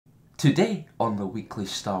Today on the weekly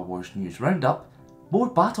Star Wars News Roundup, more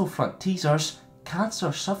Battlefront teasers,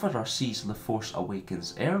 Cancer Sufferer sees The Force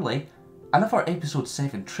Awakens early, another Episode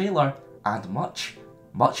 7 trailer, and much,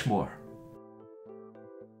 much more.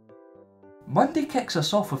 Monday kicks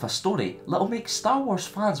us off with a story that'll make Star Wars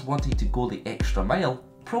fans wanting to go the extra mile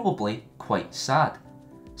probably quite sad.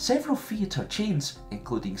 Several theatre chains,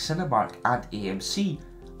 including Cinemark and AMC,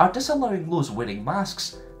 are disallowing those wearing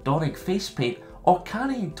masks, donning face paint, or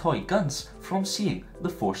carrying toy guns from seeing The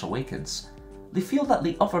Force Awakens. They feel that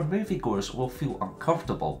the other moviegoers will feel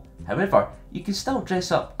uncomfortable. However, you can still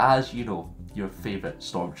dress up as, your favourite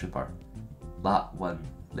stormtrooper. That one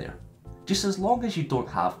there. Just as long as you don't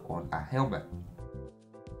have on a helmet.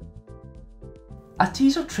 A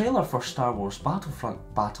teaser trailer for Star Wars Battlefront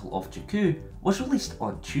Battle of Jakku was released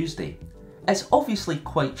on Tuesday. It's obviously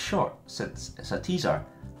quite short since it's a teaser,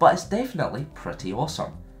 but it's definitely pretty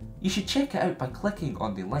awesome. You should check it out by clicking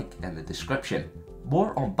on the link in the description.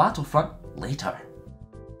 More on Battlefront later.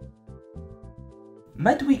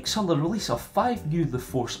 Midweek saw the release of 5 new The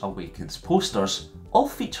Force Awakens posters, all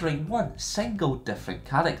featuring one single different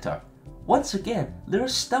character. Once again, there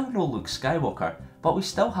is still no Luke Skywalker, but we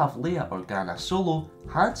still have Leia Organa Solo,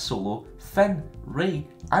 Han Solo, Finn, Rey,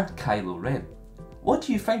 and Kylo Ren. What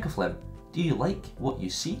do you think of them? Do you like what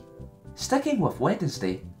you see? Sticking with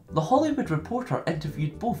Wednesday, The Hollywood Reporter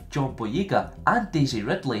interviewed both John Boyega and Daisy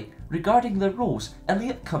Ridley regarding their roles in the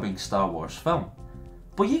upcoming Star Wars film.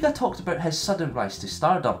 Boyega talked about his sudden rise to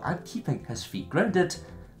stardom and keeping his feet grounded,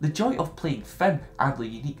 the joy of playing Finn and the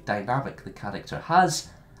unique dynamic the character has,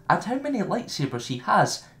 and how many lightsabers he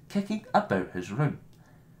has kicking about his room.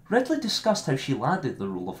 Ridley discussed how she landed the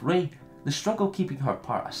role of Rey, the struggle keeping her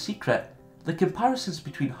part a secret, the comparisons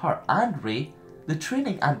between her and Rey, the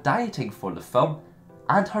training and dieting for the film,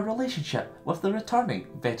 and her relationship with the returning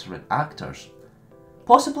veteran actors.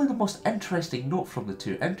 Possibly the most interesting note from the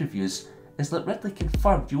two interviews is that Ridley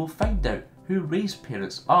confirmed you will find out who Rey's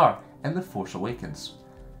parents are in The Force Awakens.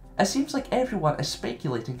 It seems like everyone is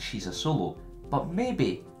speculating she's a Solo, but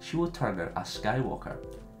maybe she will turn out a Skywalker.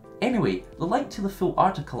 Anyway, the link to the full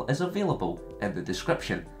article is available in the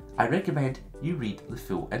description. I recommend you read the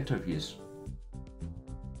full interviews.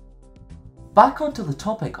 Back onto the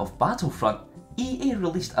topic of Battlefront, EA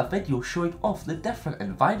released a video showing off the different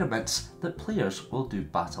environments that players will do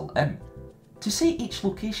battle in. To say each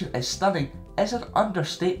location is stunning is an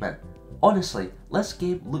understatement. Honestly, this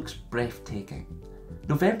game looks breathtaking.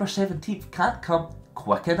 November 17th can't come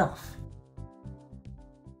quick enough.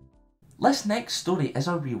 This next story is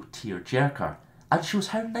a real tear-jerker and shows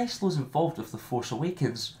how nice those involved with The Force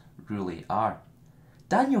Awakens really are.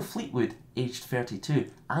 Daniel Fleetwood, aged 32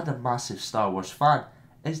 and a massive Star Wars fan,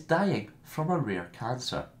 is dying from a rare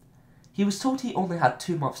cancer. He was told he only had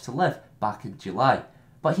 2 months to live back in July,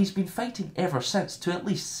 but he's been fighting ever since to at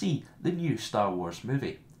least see the new Star Wars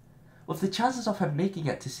movie. With the chances of him making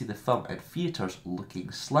it to see the film in theatres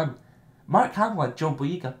looking slim, Mark Hamill and John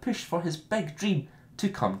Boyega pushed for his big dream to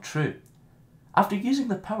come true. After using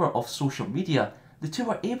the power of social media, the two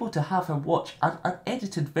were able to have him watch an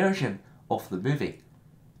unedited version of the movie.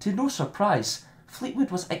 To no surprise,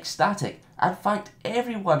 Fleetwood was ecstatic and thanked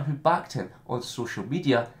everyone who backed him on social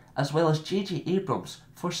media, as well as JJ Abrams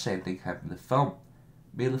for sending him the film.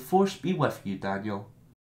 May the Force be with you, Daniel.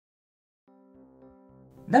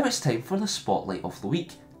 Now it's time for the spotlight of the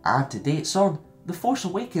week, and today it's on The Force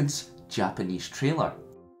Awakens Japanese trailer.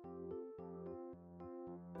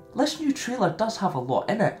 This new trailer does have a lot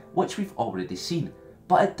in it, which we've already seen,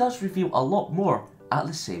 but it does reveal a lot more at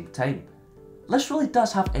the same time. This really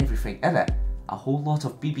does have everything in it, a whole lot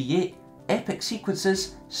of BB-8, epic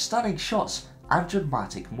sequences, stunning shots and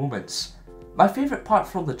dramatic moments. My favourite part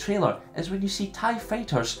from the trailer is when you see TIE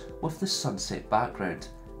fighters with the sunset background.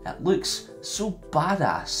 It looks so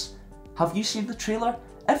badass. Have you seen the trailer?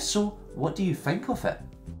 If so, what do you think of it?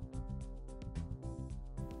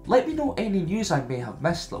 Let me know any news I may have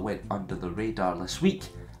missed that went under the radar this week,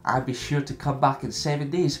 and be sure to come back in 7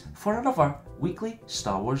 days for another weekly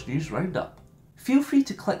Star Wars News Roundup. Feel free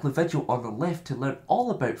to click the video on the left to learn all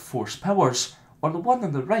about Force powers, or the one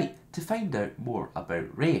on the right to find out more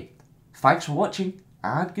about Rey. Thanks for watching,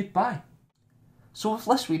 and goodbye. So with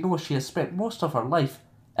this we know she has spent most of her life,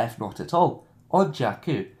 if not at all, on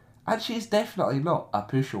Jakku, and she is definitely not a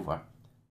pushover.